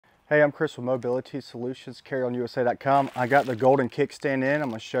Hey, I'm Chris with Mobility Solutions, Carryonyusa.com. I got the golden kickstand in. I'm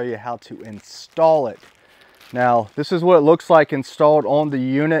going to show you how to install it. Now, this is what it looks like installed on the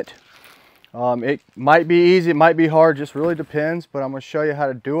unit. It might be easy, it might be hard, just really depends, but I'm going to show you how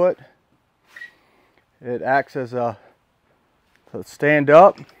to do it. It acts as a stand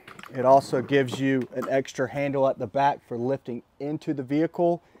up. It also gives you an extra handle at the back for lifting into the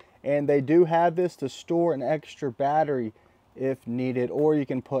vehicle. And they do have this to store an extra battery if needed, or you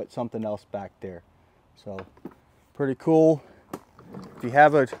can put something else back there. So pretty cool. If you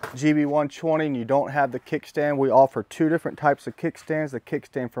have a GB-120 and you don't have the kickstand, we offer two different types of kickstands, the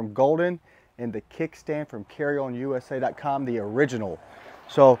kickstand from Golden and the kickstand from Carryonyusa.com, the original.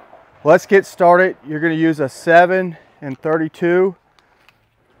 So let's get started. You're going to use a 7 and 32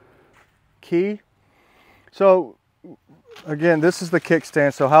 key. So again, this is the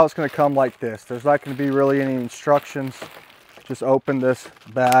kickstand, so how it's going to come like this. There's not going to be really any instructions. Just open this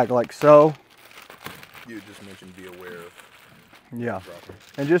bag like so. You just mentioned be aware of. Yeah,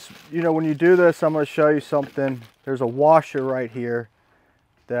 and just, you know, when you do this, I'm going to show you something. There's a washer right here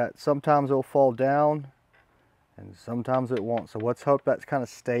that sometimes it'll fall down and sometimes it won't. So let's hope that kind of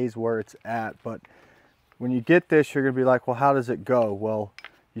stays where it's at. But when you get this, you're going to be like, well, how does it go? Well,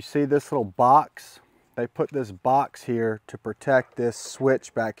 you see this little box? They put this box here to protect this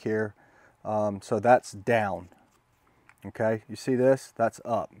switch back here. So that's down. Okay, you see this? That's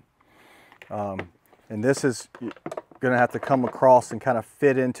up. And this is going to have to come across and kind of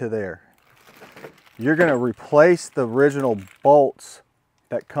fit into there. You're going to replace the original bolts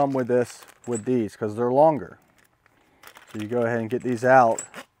that come with this with these because they're longer. So you go ahead and get these out.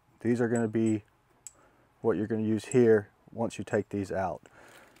 These are going to be what you're going to use here once you take these out.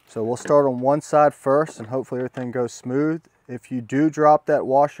 So we'll start on one side first and hopefully everything goes smooth. If you do drop that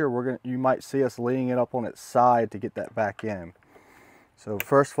washer, you might see us leaning it up on its side to get that back in. So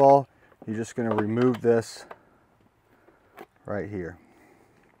first of all, you're just going to remove this right here.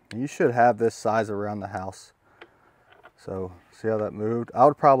 You should have this size around the house. So see how that moved? I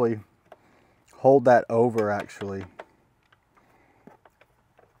would probably hold that over actually.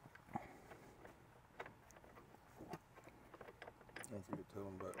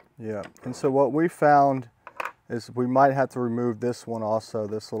 Yeah, and so what we found is we might have to remove this one also,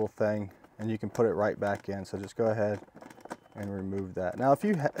 this little thing, and you can put it right back in. So just go ahead and remove that. Now if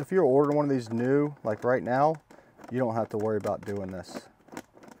you're ordering one of these new, like right now, you don't have to worry about doing this.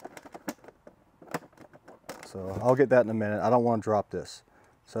 So I'll get that in a minute. I don't want to drop this.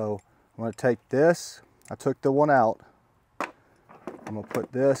 So I'm going to take this. I took the one out. I'm going to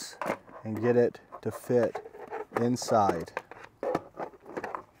put this and get it to fit inside.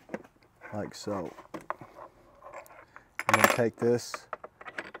 Like so. I'm going to take this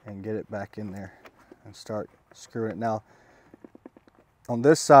and get it back in there and start screwing it. Now, on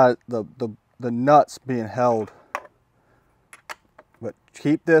this side, the nut's being held, but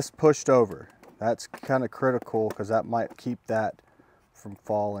keep this pushed over. That's kind of critical because that might keep that from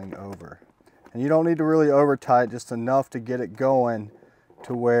falling over. And you don't need to really over tight, just enough to get it going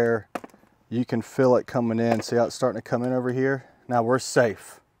to where you can feel it coming in. See how it's starting to come in over here? Now we're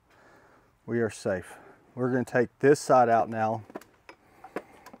safe. We are safe. We're going to take this side out now,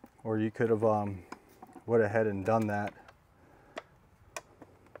 or you could have went ahead and done that.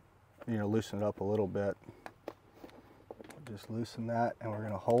 You know, loosen it up a little bit. Just loosen that, and we're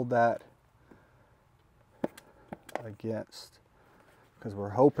going to hold that against, because we're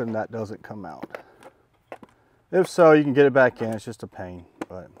hoping that doesn't come out. If so, you can get it back in. It's just a pain,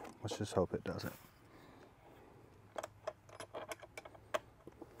 but let's just hope it doesn't.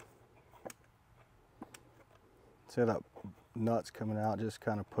 See how that nut's coming out? Just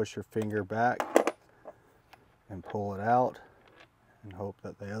kind of push your finger back and pull it out and hope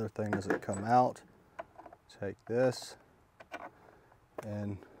that the other thing doesn't come out. Take this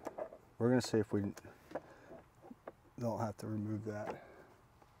and we're going to see if we don't have to remove that.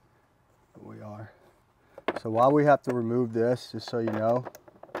 But we are. So while we have to remove this, just so you know,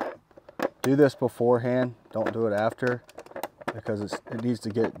 do this beforehand. Don't do it after because it needs to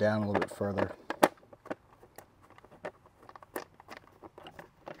get it down a little bit further.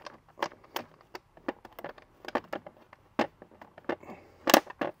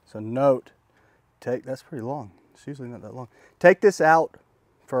 So note, that's pretty long. It's usually not that long. Take this out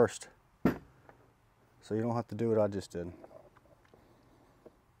first, so you don't have to do what I just did.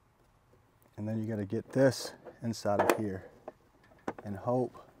 And then you got to get this inside of here and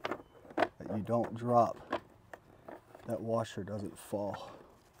hope that you don't drop. That washer doesn't fall.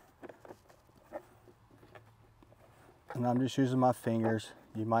 And I'm just using my fingers.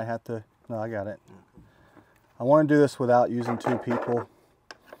 You might have to, no, I got it. I want to do this without using two people.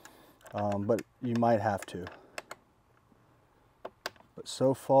 but you might have to. But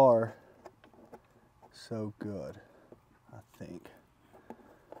so far, so good, I think.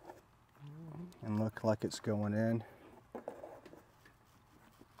 And look like it's going in.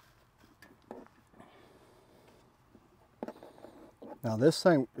 Now this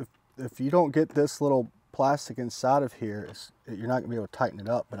thing, if you don't get this little plastic inside of here, you're not gonna be able to tighten it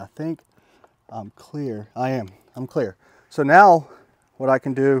up, but I think I'm clear. I'm clear. So now what I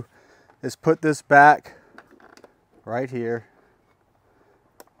can do is put this back right here,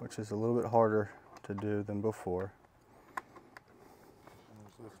 which is a little bit harder to do than before.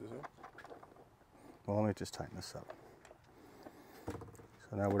 Well, let me just tighten this up.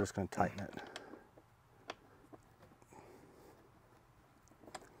 So now we're just going to tighten it.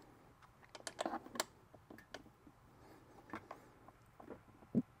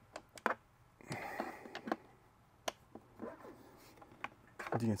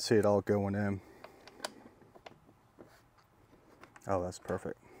 You can see it all going in. Oh, that's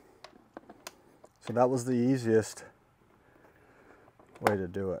perfect. So that was the easiest way to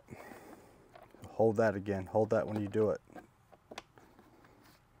do it. Hold that again. Hold that when you do it.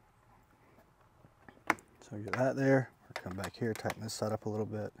 So get that there. We'll come back here, tighten this side up a little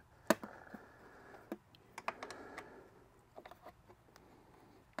bit.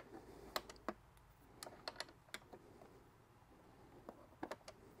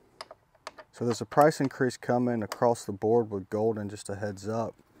 So there's a price increase coming across the board with Golden, just a heads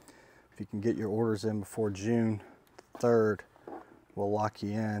up. If you can get your orders in before June 3rd, we'll lock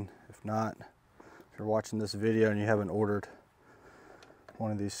you in. If not, if you're watching this video and you haven't ordered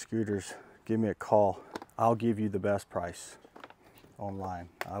one of these scooters, give me a call. I'll give you the best price online.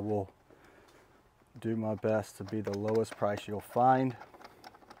 I will do my best to be the lowest price you'll find,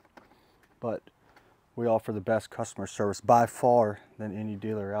 but we offer the best customer service by far than any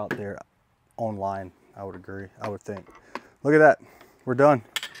dealer out there online. I would agree, I would think. Look at that, we're done.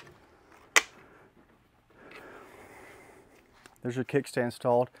 There's your kickstand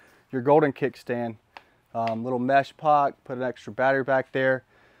installed, your Golden kickstand. Little mesh pocket, put an extra battery back there.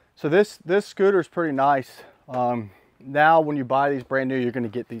 So this scooter is pretty nice. Now when you buy these brand new, you're going to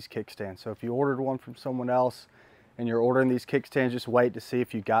get these kickstands. So if you ordered one from someone else and you're ordering these kickstands, just wait to see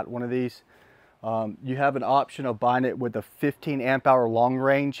if you got one of these. You have an option of buying it with a 15 amp hour long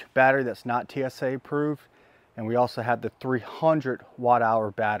range battery that's not TSA approved. And we also have the 300 watt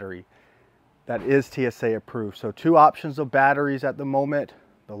hour battery that is TSA approved. So two options of batteries at the moment,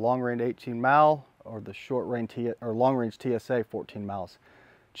 the long range 18 mile or the short range long range TSA 14 miles.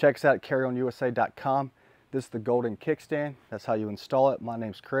 Check us out at carryonyusa.com. This is the Golden kickstand. That's how you install it. My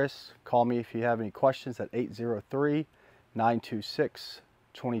name's Chris. Call me if you have any questions at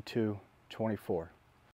 803-926-2224.